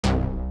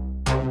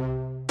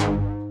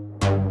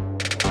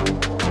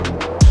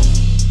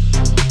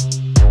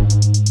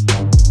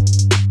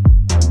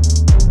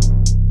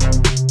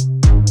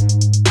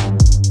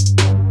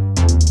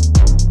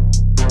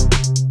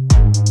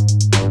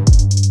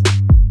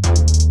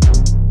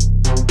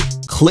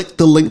click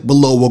the link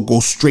below or go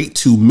straight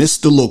to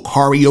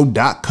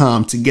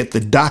MrLocario.com to get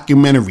the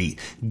documentary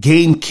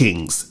Game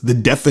Kings, The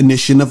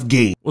Definition of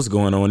Game. What's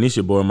going on? It's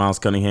your boy Miles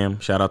Cunningham.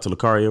 Shout out to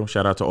Locario.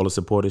 Shout out to all the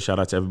supporters. Shout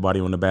out to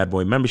everybody on the Bad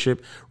Boy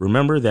membership.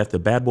 Remember that the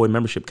Bad Boy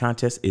membership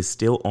contest is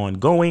still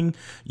ongoing.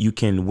 You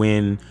can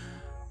win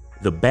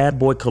the Bad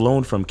Boy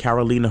cologne from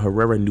Carolina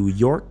Herrera, New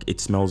York. It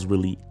smells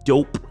really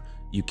dope.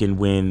 You can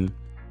win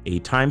a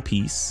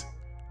timepiece.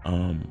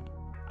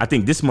 I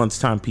think this month's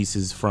timepiece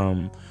is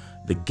from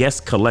the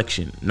Guest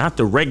Collection, not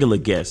the regular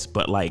Guest,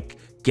 but like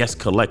Guest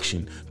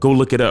Collection. Go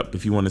look it up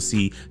if you want to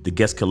see the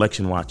Guest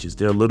Collection watches.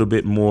 They're a little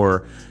bit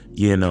more,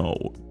 you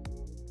know,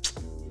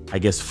 I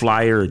guess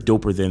flyer or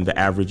doper than the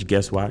average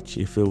Guest watch.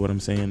 You feel what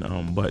I'm saying?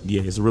 But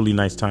yeah, it's a really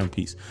nice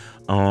timepiece.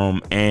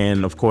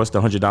 And of course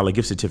the $100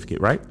 gift certificate,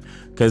 right?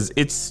 Because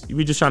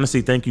we're just trying to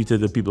say thank you to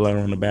the people that are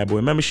on the Bad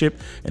Boy membership.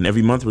 And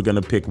every month we're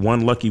gonna pick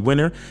one lucky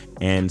winner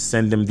and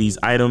send them these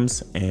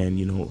items. And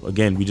you know,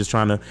 again, we're just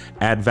trying to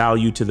add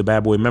value to the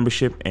Bad Boy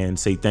membership and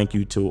say thank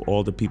you to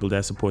all the people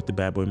that support the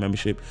Bad Boy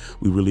membership.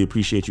 We really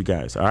appreciate you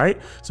guys. All right,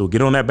 so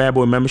get on that Bad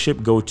Boy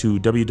membership. Go to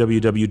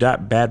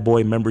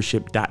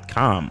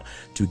www.badboymembership.com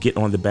to get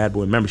on the Bad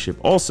Boy membership.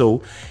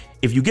 Also,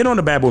 if you get on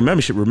the Bad Boy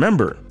membership,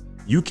 remember,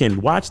 you can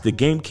watch the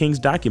Game Kings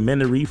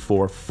documentary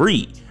for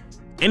free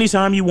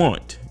anytime you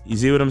want. You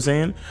see what I'm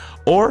saying?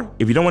 Or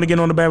if you don't want to get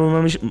on the Bad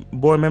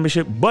Boy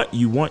membership, but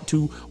you want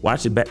to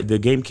watch the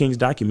Game Kings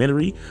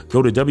documentary,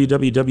 go to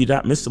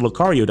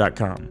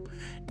www.MrLocario.com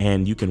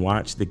and you can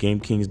watch the Game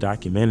Kings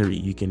documentary.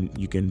 You can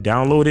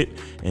download it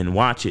and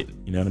watch it.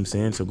 You know what I'm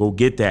saying? So go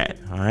get that.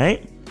 All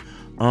right.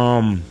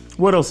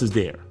 What else is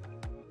there?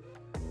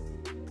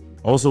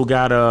 Also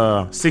got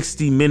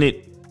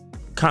 60-minute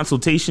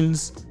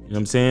consultations. You know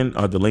what I'm saying?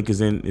 The link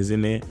is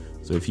in there.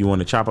 So if you want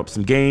to chop up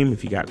some game,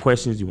 if you got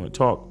questions, you want to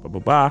talk, blah,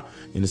 blah, blah,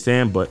 you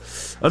understand? But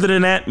other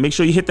than that, make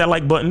sure you hit that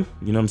like button.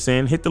 You know what I'm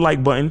saying? Hit the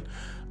like button.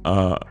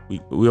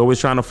 We always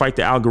trying to fight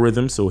the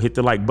algorithm. So hit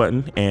the like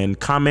button and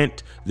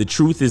comment. The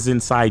truth is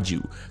inside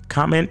you.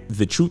 Comment.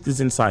 The truth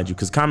is inside you,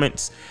 because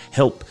comments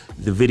help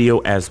the video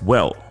as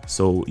well.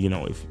 So, you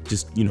know, if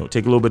just, you know,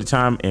 take a little bit of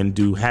time and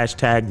do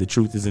hashtag the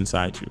truth is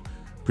inside you.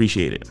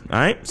 Appreciate it. All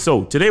right.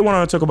 So today what I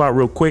want to talk about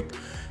real quick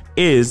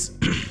is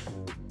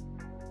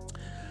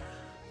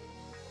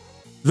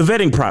the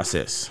vetting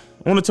process.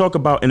 I want to talk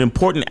about an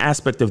important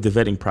aspect of the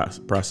vetting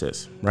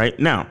process. Right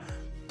now,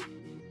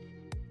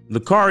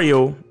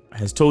 Locario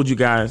has told you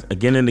guys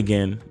again and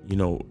again, you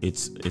know,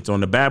 it's on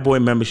the Bad Boy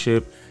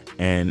membership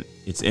and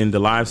it's in the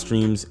live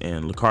streams,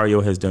 and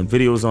Locario has done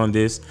videos on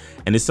this,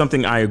 and it's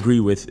something I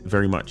agree with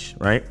very much,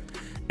 right?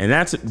 And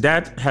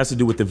that has to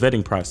do with the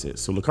vetting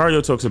process. So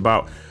Locario talks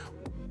about,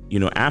 you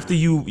know, after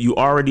you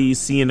already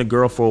seeing a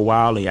girl for a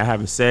while and y'all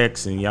having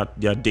sex and y'all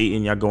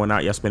dating, y'all going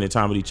out, y'all spending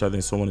time with each other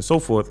and so on and so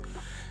forth,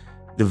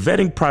 the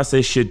vetting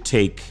process should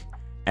take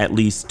at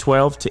least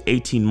 12 to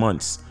 18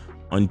 months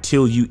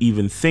until you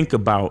even think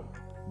about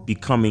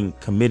becoming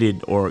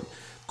committed or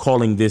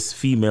calling this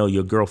female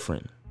your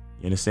girlfriend.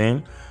 You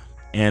understand?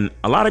 And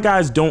a lot of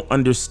guys don't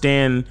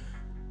understand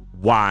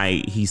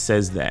why he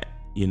says that,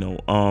 you know.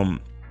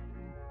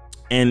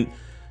 And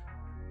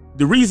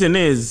the reason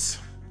is,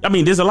 I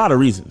mean, there's a lot of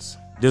reasons.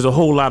 There's a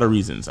whole lot of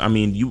reasons. I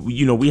mean,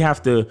 you know, we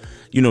have to,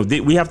 you know,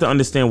 we have to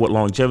understand what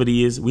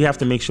longevity is. We have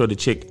to make sure the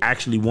chick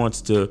actually wants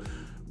to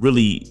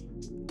really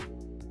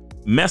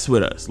mess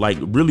with us, like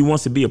really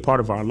wants to be a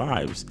part of our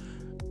lives,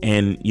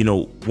 and, you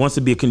know, wants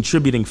to be a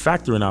contributing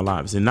factor in our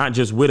lives, and not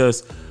just with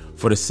us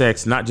for the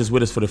sex, not just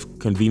with us for the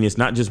convenience,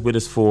 not just with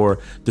us for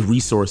the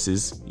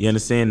resources, you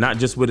understand? Not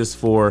just with us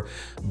for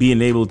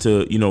being able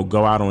to, you know,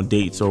 go out on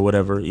dates or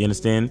whatever, you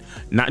understand?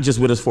 Not just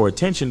with us for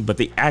attention, but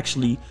they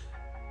actually,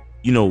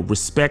 you know,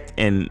 respect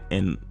and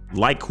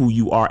like who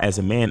you are as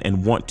a man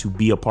and want to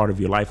be a part of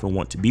your life and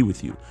want to be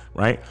with you,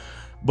 right?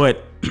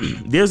 But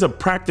there's a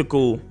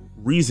practical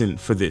reason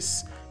for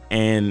this,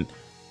 and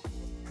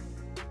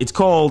it's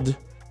called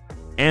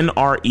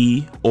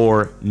NRE,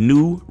 or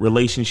New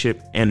Relationship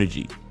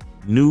Energy.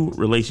 New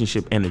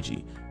relationship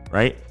energy,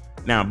 right?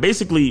 Now,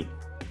 basically,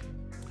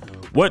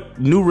 what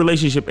new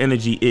relationship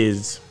energy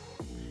is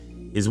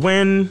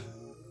when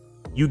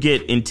you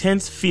get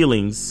intense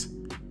feelings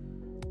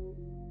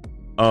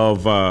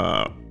of,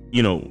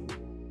 you know,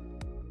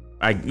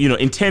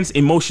 intense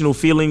emotional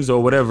feelings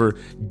or whatever,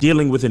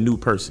 dealing with a new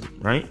person,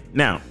 right?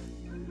 Now,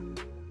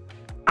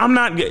 I'm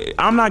not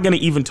gonna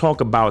even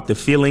talk about the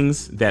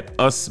feelings that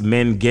us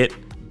men get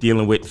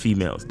dealing with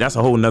females. That's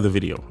a whole nother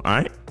video, all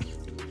right?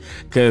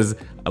 Because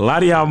a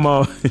lot of y'all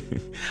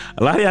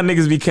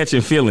niggas be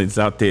catching feelings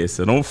out there.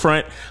 So don't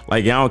front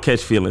like y'all don't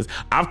catch feelings.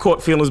 I've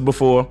caught feelings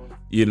before,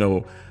 you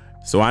know,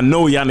 so I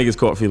know y'all niggas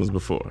caught feelings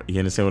before. You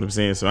understand what I'm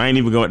saying? So I ain't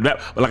even going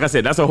that. But like I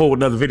said, that's a whole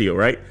nother video,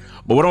 right?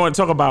 But what I want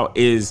to talk about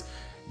is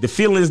the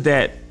feelings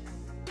that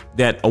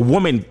a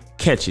woman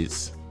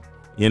catches.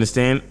 You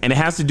understand? And it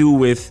has to do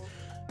with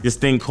this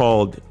thing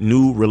called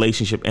new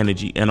relationship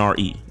energy,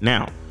 NRE.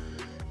 Now,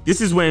 this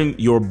is when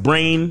your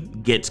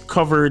brain gets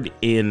covered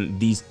in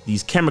these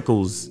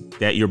chemicals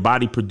that your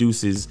body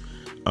produces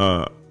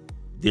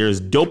There's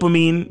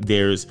dopamine,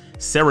 there's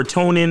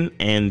serotonin,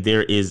 and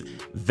there is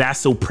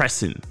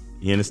vasopressin.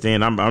 You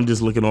understand? I'm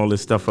just looking all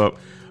this stuff up.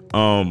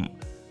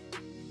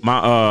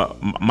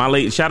 My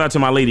lady, shout out to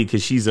my lady,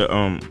 because she's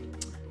a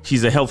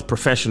health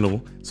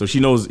professional, so she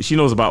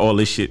knows about all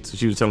this shit. So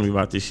she was telling me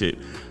about this shit.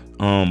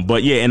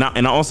 But yeah, and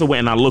I also went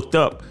and I looked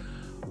up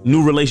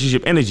new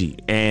relationship energy,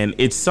 and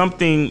it's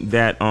something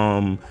that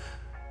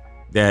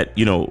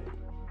you know,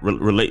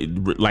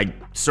 like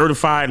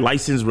certified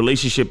licensed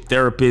relationship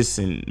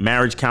therapists and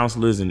marriage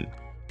counselors and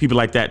people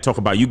like that talk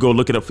about. You go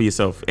look it up for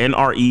yourself,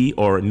 NRE,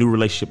 or new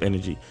relationship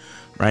energy,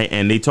 right?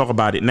 And they talk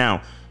about it.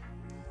 Now,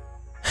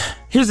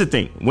 here's the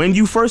thing. When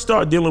you first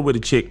start dealing with a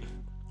chick,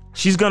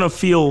 she's gonna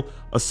feel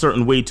a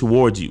certain way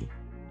towards you,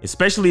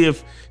 especially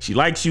if she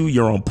likes you,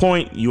 you're on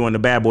point, you're on the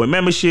Bad Boy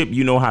membership,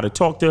 you know how to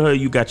talk to her,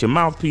 you got your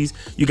mouthpiece,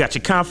 you got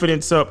your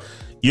confidence up,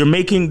 you're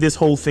making this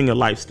whole thing a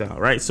lifestyle,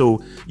 right?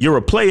 So you're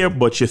a player,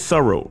 but you're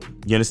thorough.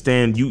 You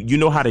understand? You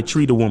know how to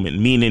treat a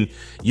woman, meaning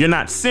you're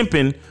not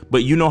simping,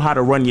 but you know how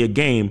to run your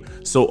game,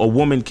 so a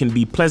woman can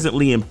be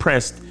pleasantly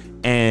impressed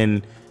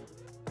and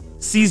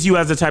sees you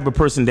as the type of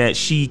person that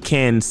she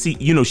can see,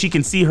 you know, she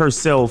can see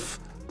herself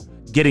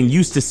getting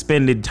used to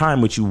spending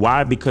time with you.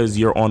 Why? Because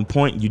you're on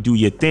point, you do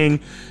your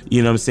thing,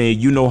 you know what I'm saying?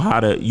 You know how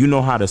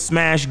to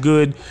smash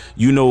good,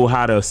 you know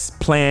how to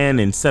plan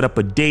and set up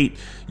a date,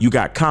 you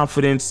got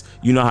confidence,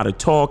 you know how to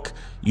talk,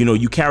 you know,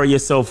 you carry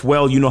yourself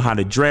well, you know how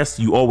to dress,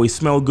 you always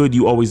smell good,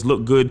 you always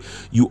look good,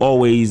 you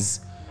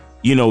always,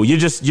 you know, you're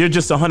just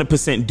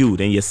 100%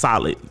 dude, and you're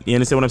solid. You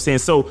understand what I'm saying?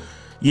 So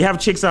you have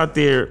chicks out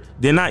there,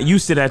 they're not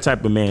used to that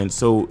type of man.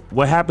 So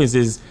what happens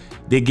is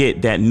they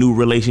get that new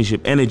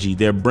relationship energy.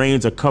 Their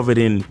brains are covered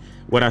in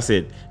what I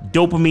said,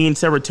 dopamine,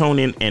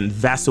 serotonin, and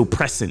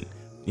vasopressin.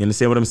 You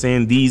understand what I'm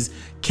saying? These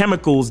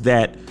chemicals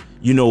that,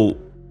 you know,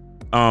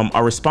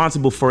 are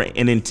responsible for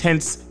an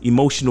intense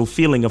emotional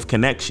feeling of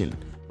connection,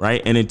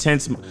 right? An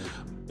intense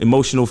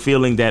emotional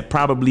feeling that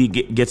probably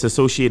gets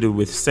associated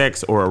with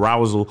sex or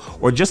arousal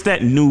or just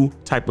that new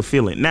type of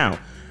feeling. Now,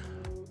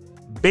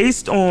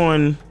 based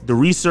on the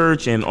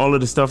research and all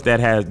of the stuff that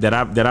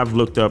I've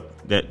looked up,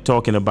 that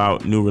talking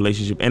about new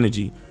relationship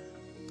energy,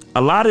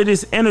 a lot of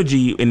this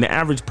energy in the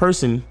average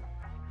person,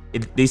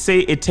 they say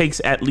it takes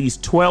at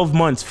least 12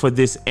 months for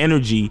this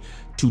energy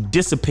to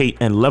dissipate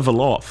and level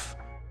off.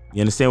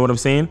 You understand what I'm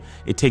saying?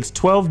 It takes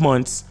 12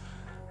 months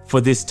for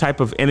this type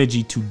of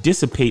energy to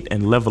dissipate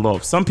and level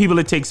off. Some people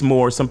it takes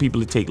more, some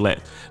people it takes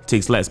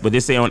less, but they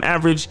say on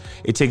average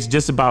it takes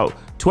just about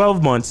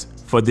 12 months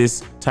for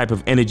this type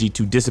of energy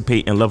to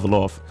dissipate and level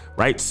off,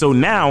 right? So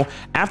now,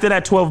 after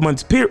that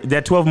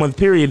 12-month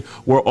period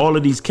where all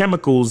of these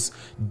chemicals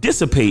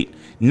dissipate,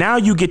 now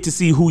you get to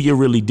see who you're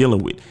really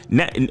dealing with.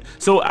 And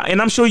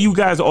I'm sure you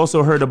guys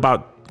also heard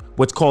about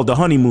what's called the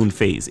honeymoon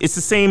phase. It's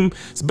the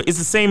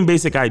same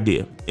basic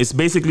idea. It's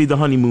basically the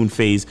honeymoon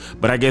phase,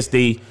 but I guess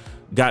they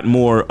got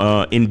more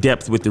in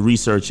depth with the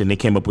research and they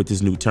came up with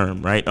this new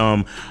term, right?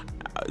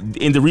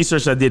 In the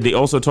research I did, they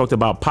also talked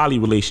about poly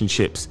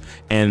relationships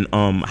and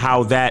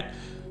how that,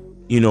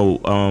 you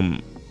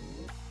know,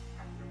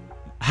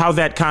 how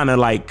that kind of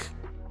like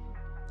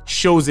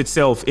shows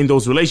itself in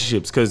those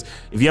relationships. Because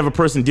if you have a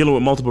person dealing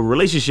with multiple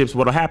relationships,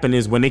 what'll happen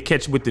is when they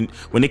catch up with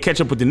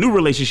the new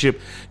relationship,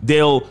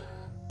 they'll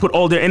put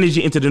all their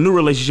energy into the new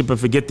relationship and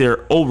forget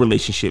their old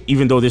relationship,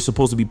 even though they're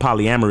supposed to be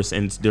polyamorous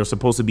and they're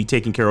supposed to be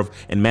taking care of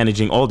and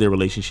managing all their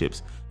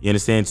relationships. You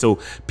understand? So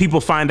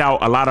people find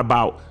out a lot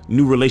about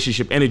new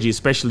relationship energy,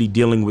 especially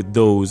dealing with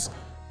those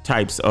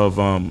types of,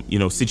 you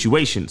know,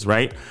 situations,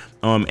 right?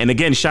 And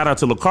again, shout out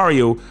to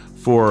Lucario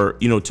for,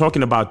 you know,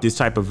 talking about this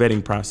type of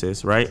vetting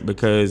process, right?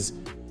 Because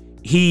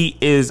he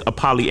is a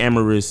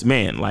polyamorous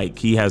man. Like,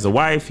 he has a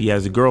wife, he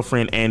has a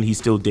girlfriend, and he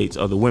still dates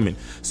other women.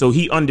 So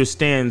he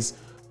understands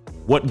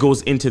what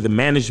goes into the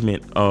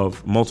management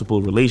of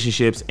multiple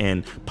relationships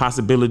and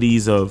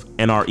possibilities of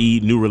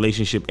NRE, new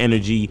relationship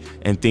energy,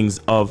 and things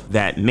of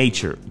that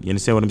nature. You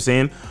understand what I'm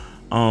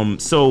saying?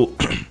 So,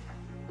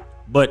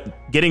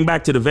 but getting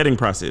back to the vetting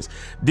process,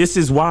 this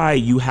is why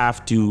you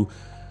have to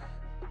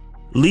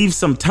leave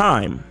some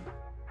time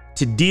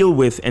to deal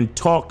with and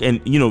talk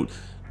and, you know,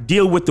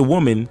 deal with the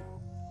woman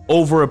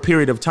over a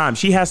period of time.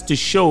 She has to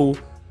show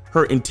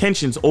her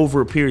intentions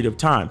over a period of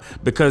time,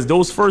 because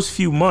those first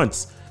few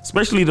months,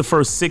 especially the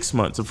first 6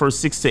 months, the first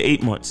 6 to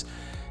 8 months,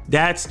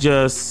 that's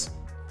just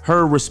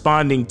her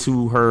responding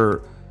to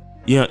her,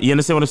 you know, you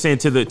understand what I'm saying?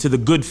 To the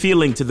good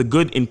feeling, to the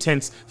good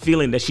intense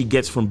feeling that she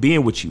gets from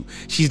being with you.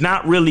 She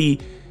don't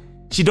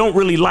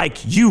really like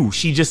you.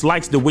 She just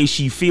likes the way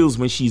she feels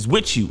when she's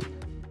with you.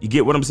 You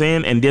get what I'm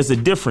saying? And there's a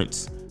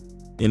difference.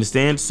 You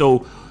understand?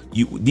 So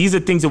these are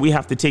things that we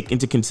have to take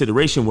into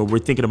consideration when we're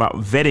thinking about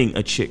vetting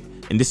a chick.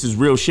 And this is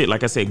real shit.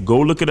 Like I said, go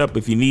look it up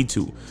if you need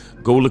to.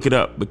 Go look it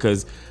up,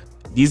 because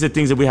these are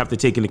things that we have to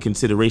take into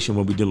consideration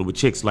when we're dealing with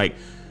chicks. Like,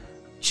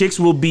 chicks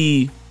will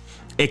be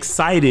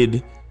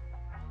excited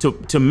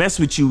to mess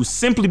with you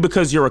simply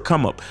because you're a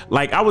come up.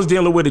 Like, I was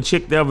dealing with a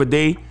chick the other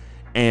day,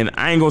 and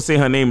I ain't gonna say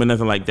her name or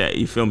nothing like that,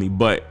 you feel me?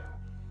 But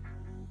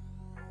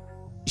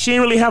she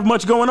didn't really have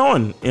much going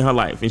on in her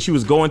life, and she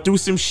was going through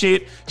some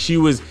shit. She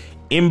was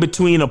in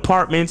between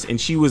apartments, and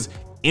she was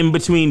in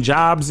between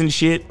jobs and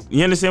shit.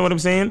 You understand what I'm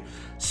saying?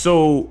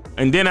 So,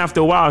 and then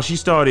after a while, she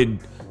started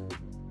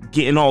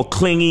getting all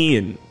clingy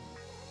and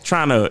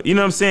trying to, you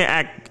know what I'm saying,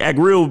 act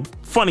real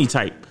funny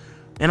type.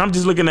 And I'm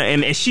just looking at,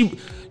 and she,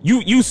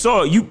 you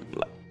saw,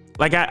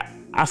 like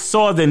I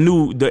saw the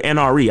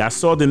NRE. I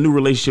saw the new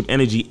relationship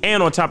energy.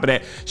 And on top of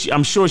that,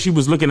 I'm sure she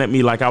was looking at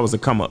me like I was a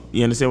come up.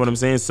 You understand what I'm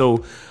saying?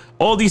 So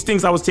all these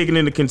things I was taking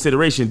into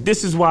consideration.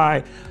 This is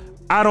why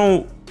I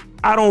don't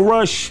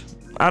rush.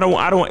 I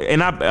don't.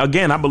 And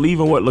I believe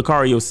in what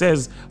Lucario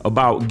says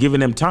about giving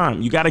them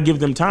time. You got to give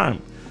them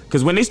time.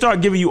 Because when they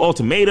start giving you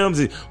ultimatums,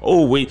 and,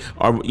 oh wait,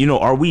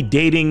 are we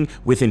dating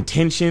with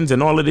intentions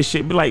and all of this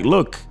shit? Be like,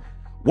 look,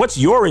 what's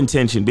your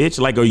intention, bitch?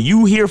 Like, are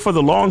you here for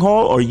the long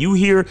haul? Or are you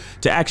here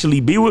to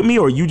actually be with me?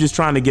 Or are you just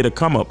trying to get a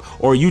come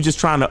up? Or are you just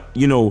trying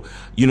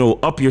to,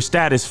 up your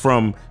status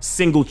from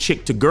single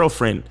chick to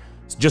girlfriend,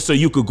 just so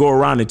you could go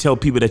around and tell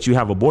people that you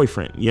have a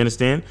boyfriend? You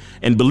understand?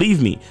 And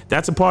believe me,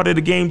 that's a part of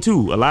the game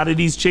too. A lot of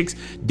these chicks,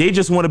 they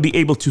just want to be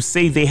able to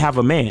say they have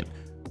a man.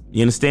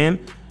 You understand?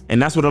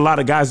 And that's what a lot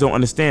of guys don't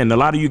understand. A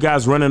lot of you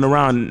guys running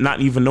around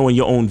not even knowing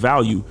your own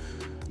value,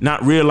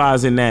 not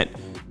realizing that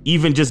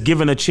even just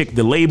giving a chick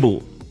the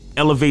label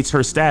elevates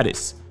her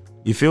status.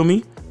 You feel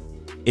me?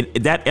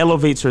 That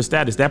elevates her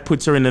status. That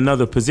puts her in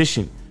another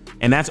position.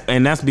 And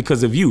that's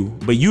because of you.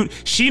 But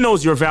she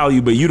knows your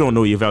value, but you don't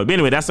know your value. But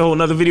anyway, that's a whole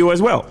nother video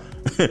as well.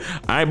 All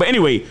right. But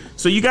anyway,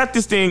 so you got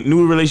this thing,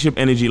 new relationship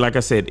energy. Like I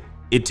said,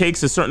 it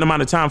takes a certain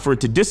amount of time for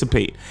it to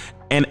dissipate.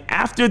 And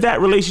after that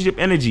relationship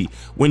energy,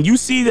 when you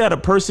see that a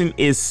person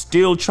is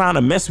still trying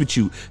to mess with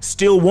you,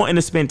 still wanting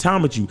to spend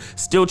time with you,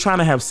 still trying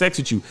to have sex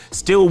with you,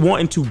 still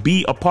wanting to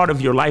be a part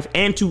of your life,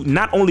 and to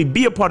not only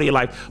be a part of your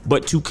life,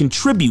 but to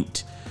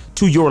contribute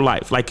to your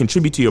life, like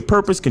contribute to your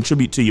purpose,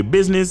 contribute to your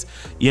business.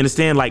 You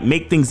understand? Like,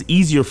 make things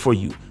easier for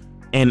you.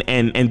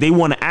 And they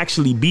want to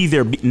actually be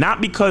there,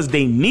 not because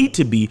they need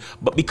to be,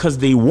 but because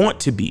they want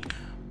to be.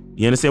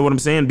 You understand what I'm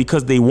saying?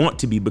 Because they want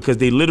to be, because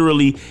they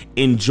literally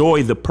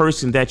enjoy the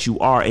person that you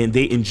are, and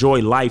they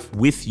enjoy life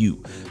with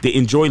you. They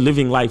enjoy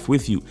living life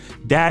with you.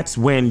 That's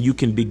when you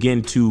can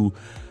begin to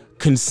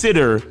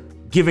consider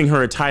giving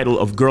her a title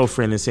of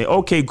girlfriend and say,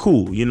 okay,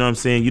 cool. You know what I'm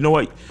saying? You know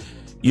what?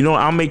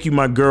 I'll make you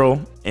my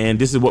girl, and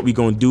this is what we're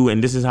going to do,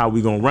 and this is how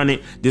we're going to run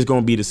it. This is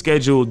going to be the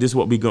schedule. This is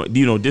what we're going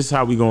to, this is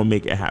how we're going to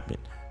make it happen.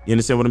 You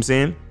understand what I'm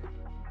saying?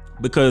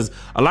 Because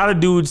a lot of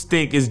dudes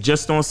think it's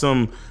just on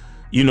some,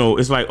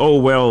 it's like, oh,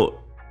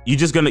 well, you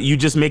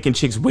just making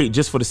chicks wait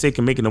just for the sake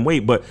of making them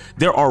wait. But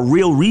there are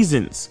real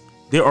reasons.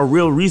 There are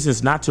real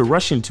reasons not to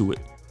rush into it.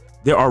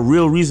 There are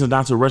real reasons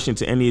not to rush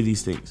into any of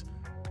these things.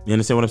 You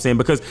understand what I'm saying?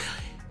 Because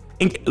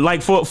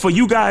like for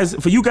you guys who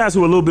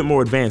are a little bit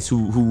more advanced,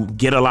 who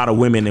get a lot of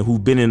women and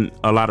who've been in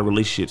a lot of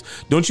relationships,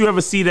 don't you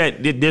ever see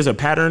that there's a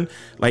pattern?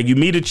 Like, you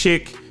meet a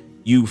chick,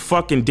 you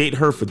fucking date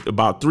her for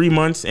about 3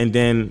 months, and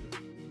then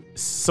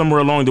somewhere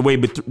along the way,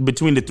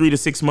 between the 3 to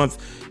 6 month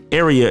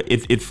area,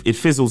 it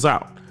fizzles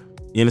out.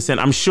 You understand?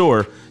 I'm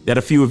sure that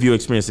a few of you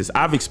experience this.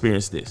 I've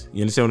experienced this.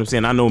 You understand what I'm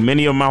saying? I know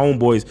many of my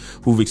homeboys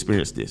who've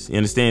experienced this. You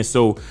understand?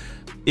 So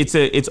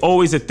it's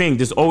always a thing.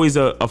 There's always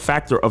a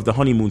factor of the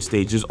honeymoon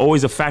stage. There's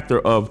always a factor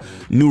of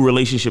new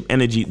relationship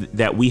energy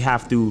that we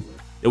have to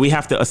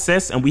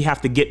assess, and we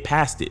have to get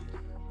past it.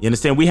 You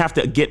understand? We have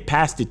to get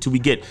past it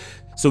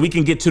so we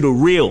can get to the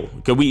real.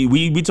 Because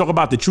we talk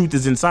about the truth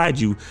is inside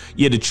you.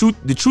 Yeah, the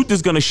truth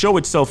is gonna show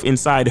itself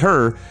inside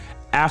her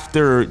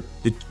after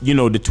the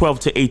 12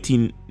 to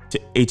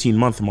 18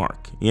 month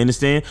mark. You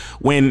understand?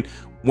 When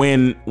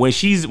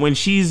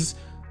she's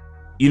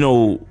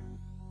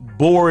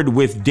bored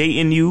with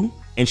dating you,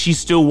 and she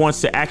still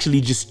wants to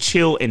actually just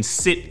chill and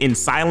sit in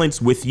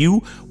silence with you.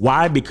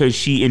 Why? Because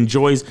she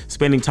enjoys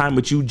spending time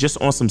with you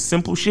just on some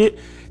simple shit.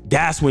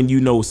 That's when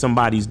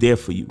somebody's there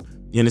for you.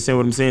 You understand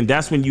what I'm saying?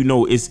 That's when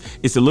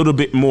it's a little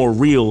bit more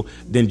real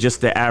than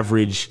just the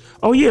average,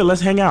 oh yeah,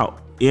 let's hang out.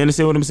 You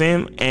understand what I'm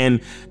saying? And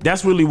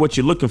that's really what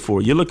you're looking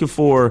for. You're looking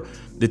for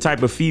the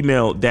type of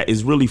female that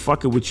is really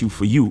fucking with you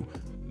for you.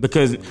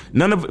 Because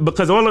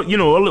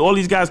all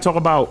these guys talk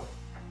about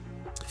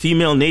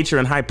female nature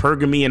and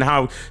hypergamy and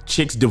how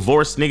chicks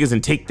divorce niggas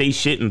and take they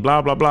shit and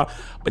blah blah blah.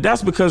 But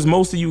that's because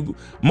most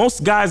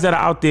guys that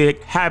are out there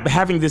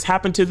having this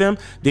happen to them,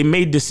 they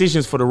made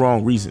decisions for the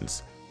wrong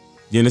reasons.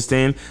 You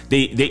understand?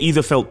 They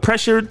either felt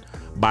pressured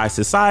by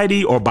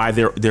society, or by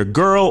their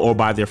girl, or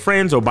by their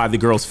friends, or by the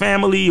girl's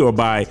family, or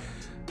by,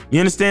 you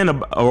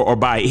understand, or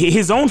by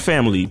his own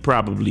family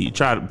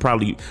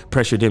probably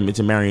pressured him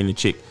into marrying a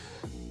chick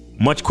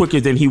much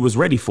quicker than he was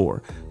ready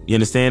for. You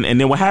understand?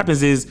 And then what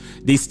happens is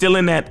they still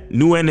in that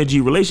new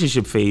energy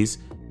relationship phase.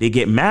 They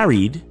get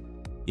married.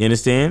 You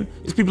understand?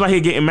 There's people out here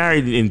getting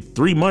married in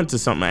 3 months or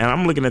something, and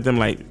I'm looking at them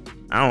like,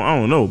 I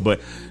don't know,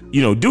 but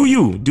do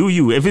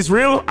you? If it's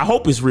real, I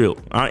hope it's real.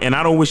 And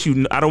I don't wish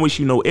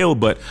you no ill,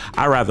 but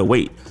I rather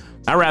wait.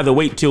 I rather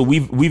wait till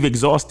we've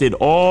exhausted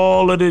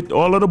all of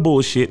the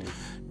bullshit.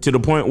 to the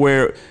point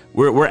where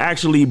we're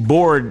actually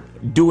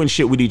bored doing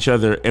shit with each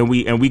other, and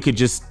we could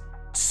just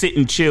sit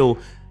and chill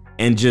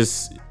and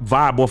just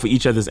vibe off of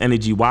each other's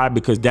energy. Why?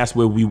 Because that's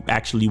where we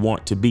actually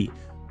want to be.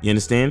 You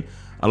understand?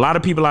 A lot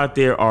of people out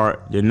there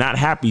they're not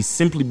happy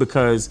simply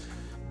because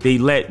they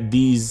let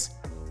these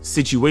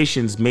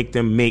situations make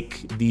them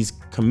make these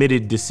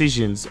committed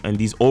decisions and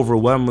these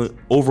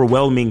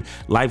overwhelming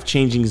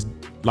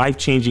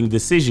life-changing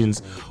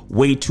decisions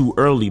way too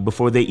early,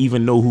 before they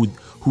even know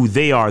who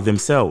they are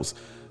themselves.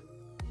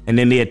 And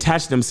then they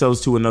attach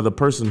themselves to another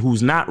person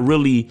who's not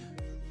really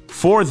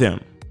for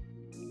them.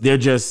 They're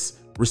just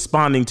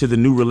responding to the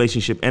new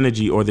relationship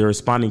energy, or they're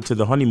responding to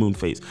the honeymoon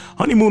phase.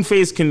 Honeymoon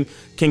phase can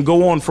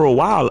go on for a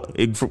while.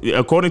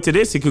 According to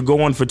this, it could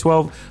go on for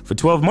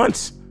 12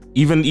 months,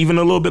 even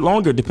a little bit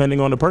longer, depending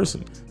on the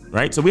person,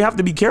 right? So we have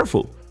to be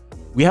careful.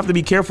 We have to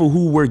be careful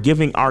who we're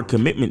giving our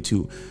commitment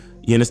to.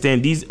 You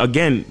understand? These,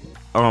 again,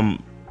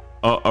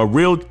 a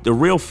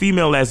real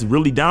female that's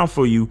really down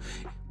for you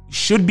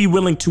should be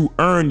willing to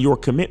earn your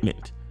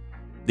commitment.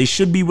 They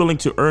should be willing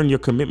to earn your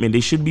commitment. They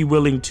should be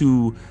willing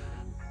to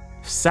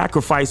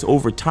sacrifice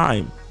over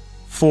time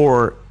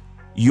for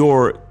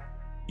your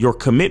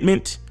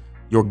commitment,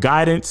 your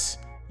guidance,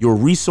 your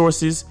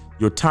resources,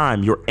 your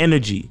time, your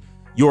energy,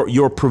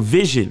 your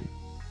provision,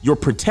 your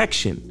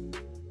protection,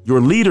 your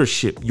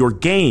leadership, your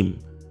game.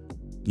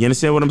 You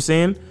understand what I'm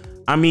saying?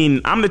 I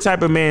mean, I'm the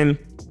type of man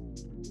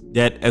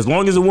that, as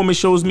long as a woman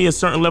shows me a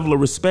certain level of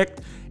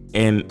respect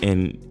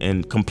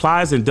and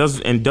complies and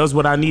does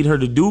what I need her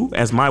to do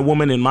as my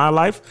woman in my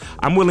life,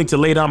 I'm willing to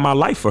lay down my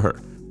life for her.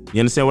 You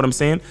understand what I'm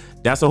saying?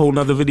 That's a whole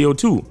nother video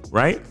too,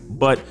 right?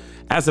 But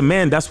as a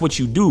man, that's what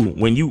you do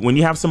when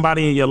you have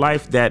somebody in your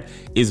life that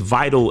is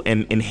vital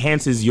and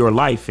enhances your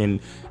life and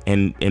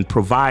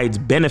provides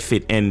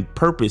benefit and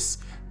purpose.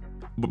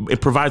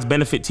 It provides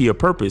benefit to your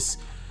purpose.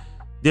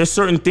 There's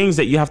certain things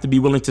that you have to be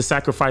willing to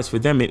sacrifice for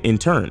them in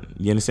turn.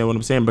 You understand what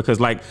I'm saying? Because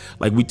like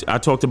I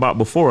talked about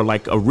before,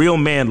 like a real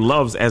man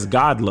loves as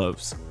God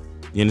loves.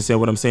 You understand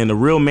what I'm saying? The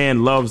real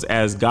man loves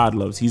as God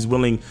loves. He's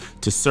willing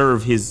to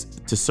serve his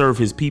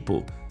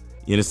people.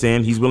 You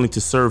understand? He's willing to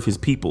serve his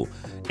people.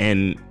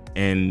 And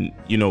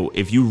you know,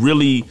 if you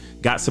really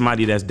got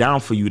somebody that's down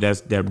for you,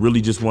 that really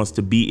just wants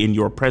to be in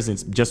your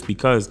presence just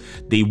because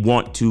they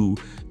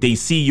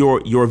see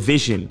your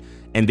vision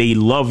and they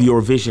love your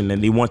vision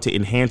and they want to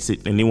enhance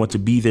it and they want to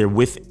be there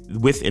with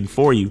and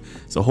for you,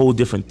 it's a whole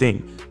different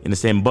thing. You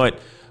understand? But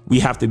we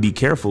have to be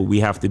careful. We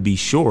have to be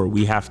sure.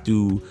 We have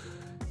to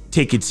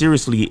take it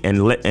seriously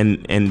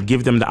and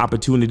give them the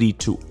opportunity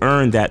to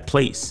earn that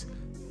place.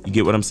 You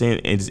get what I'm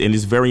saying? And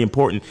it's very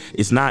important.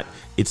 It's not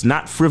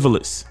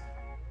frivolous.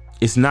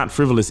 It's not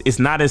frivolous. It's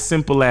not as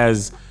simple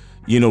as,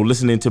 you know,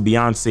 listening to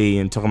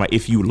Beyonce and talking about,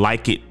 if you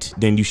like it,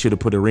 then you should have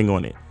put a ring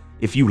on it.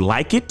 If you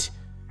like it,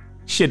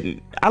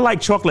 shouldn't. I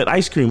like chocolate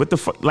ice cream. What the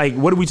fuck? Like,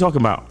 what are we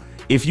talking about?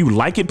 If you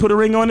like it, put a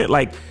ring on it.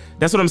 Like,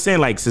 that's what I'm saying.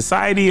 Like,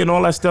 society and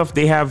all that stuff,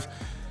 they have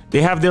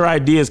their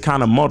ideas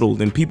kind of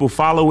muddled, and people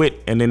follow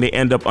it, and then they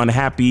end up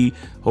unhappy.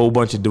 Whole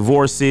bunch of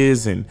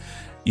divorces, and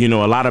you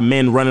know, a lot of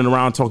men running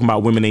around talking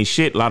about women ain't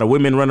shit. A lot of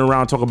women running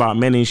around talking about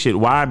men ain't shit.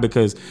 Why?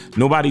 Because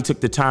nobody took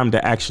the time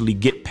to actually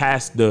get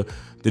past the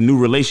new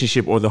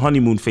relationship or the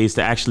honeymoon phase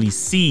to actually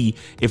see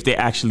if they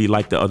actually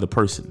like the other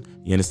person.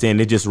 You understand?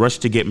 They just rush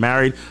to get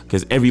married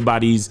because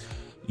everybody's,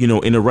 you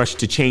know, in a rush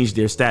to change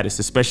their status,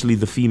 especially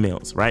the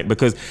females, right?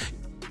 Because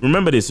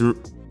remember this, you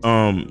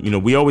know,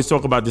 we always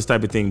talk about this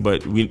type of thing,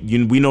 but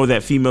we know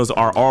that females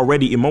are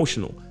already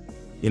emotional.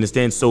 You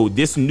understand? So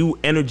this new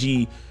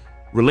energy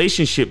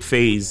relationship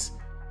phase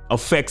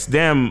affects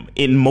them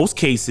in most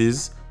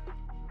cases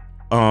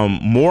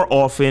more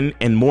often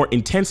and more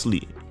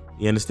intensely.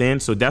 You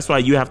understand? So that's why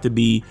you have to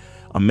be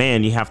a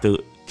man. You have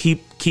to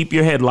keep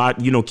your head,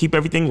 keep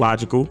everything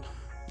logical.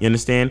 You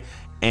understand?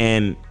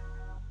 And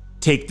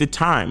take the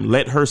time.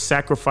 Let her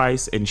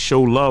sacrifice and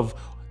show love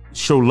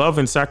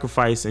and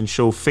sacrifice and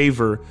show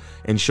favor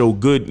and show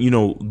good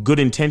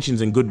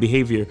intentions and good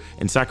behavior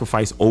and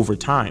sacrifice over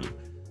time.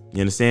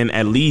 You understand?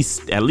 At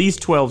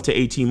least 12 to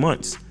 18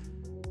 months.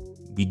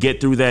 We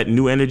get through that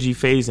new energy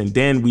phase, and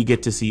then we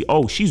get to see,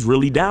 oh, she's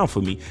really down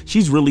for me.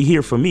 She's really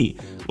here for me.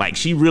 Like,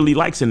 she really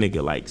likes a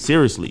nigga. Like,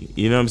 seriously.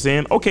 You know what I'm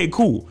saying? Okay,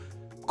 cool.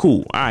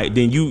 All right,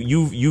 then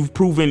you've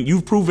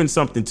proven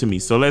something to me.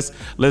 So let's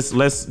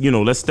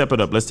step it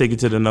up. Let's take it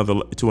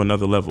to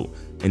another level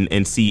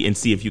and see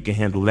if you can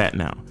handle that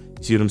now.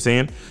 You see what I'm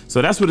saying?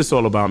 So that's what it's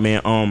all about,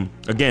 man.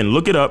 Again,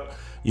 look it up.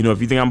 You know,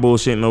 if you think I'm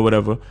bullshitting or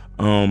whatever.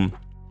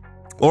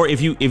 Or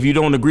if you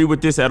don't agree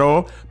with this at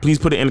all, please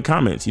put it in the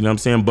comments. You know what I'm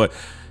saying? But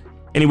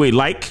anyway,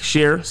 like,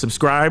 share,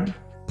 subscribe,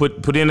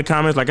 put it in the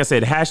comments. Like I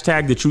said,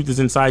 hashtag the truth is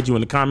inside you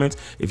in the comments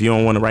if you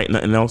don't want to write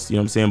nothing else. You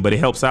know what I'm saying? But it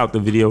helps out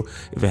the video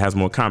if it has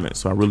more comments.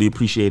 So I really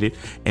appreciate it.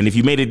 And if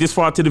you made it this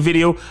far to the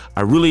video,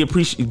 I really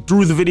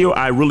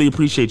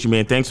appreciate you,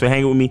 man. Thanks for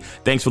hanging with me.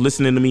 Thanks for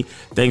listening to me.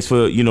 Thanks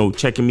for,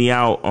 checking me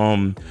out.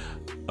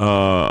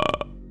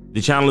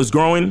 The channel is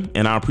growing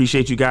and I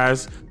appreciate you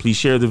guys. Please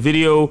share the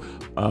video.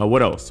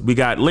 What else? We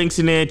got links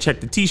in there. Check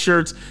the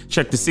t-shirts,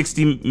 check the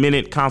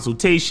 60-minute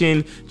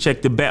consultation,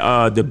 check the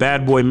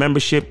Bad Boy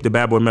membership, the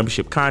Bad Boy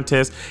membership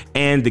contest,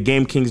 and the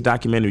Game Kings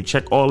documentary.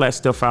 Check all that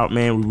stuff out,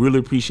 man. We really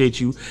appreciate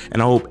you.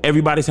 And I hope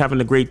everybody's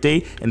having a great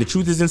day and the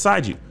truth is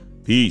inside you.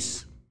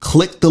 Peace.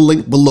 Click the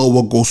link below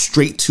or go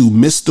straight to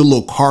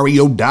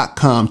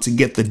MrLocario.com to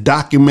get the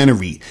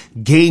documentary,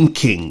 Game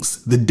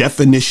Kings, The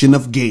Definition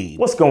of Game.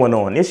 What's going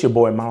on? It's your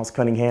boy, Miles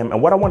Cunningham, and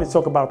what I want to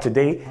talk about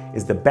today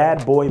is the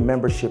Bad Boy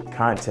Membership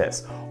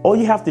Contest. All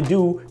you have to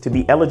do to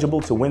be eligible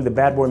to win the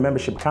Bad Boy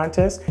Membership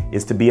Contest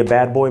is to be a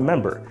Bad Boy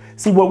member.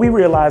 See, what we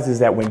realize is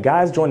that when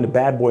guys join the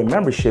Bad Boy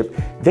membership,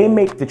 they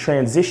make the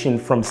transition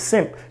from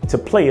simp to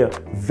player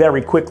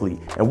very quickly,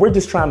 and we're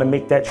just trying to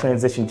make that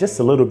transition just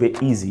a little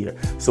bit easier.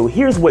 So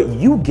here's what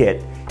you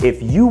get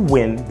if you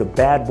win the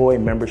Bad Boy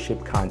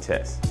Membership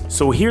Contest.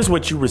 So here's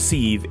what you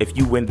receive if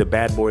you win the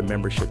Bad Boy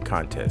Membership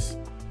Contest.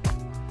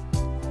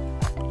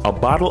 A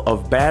bottle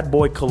of Bad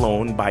Boy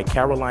Cologne by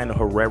Carolina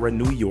Herrera,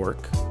 New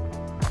York.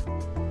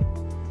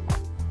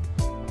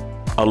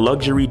 A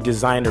luxury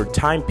designer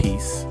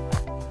timepiece.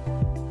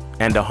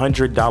 And a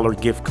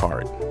 $100 gift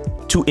card.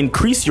 To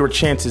increase your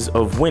chances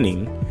of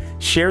winning,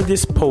 share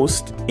this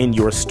post in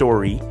your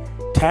story,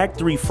 tag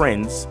 3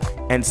 friends,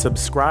 and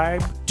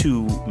subscribe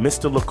to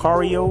Mr.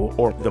 Locario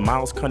or the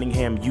Miles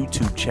Cunningham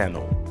YouTube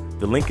channel.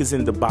 The link is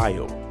in the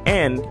bio.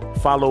 And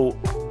follow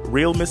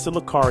Real Mr.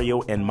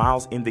 Locario and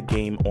Miles in the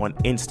Game on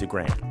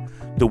Instagram.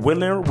 The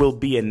winner will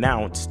be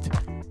announced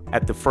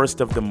at the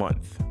first of the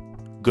month.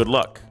 Good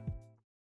luck.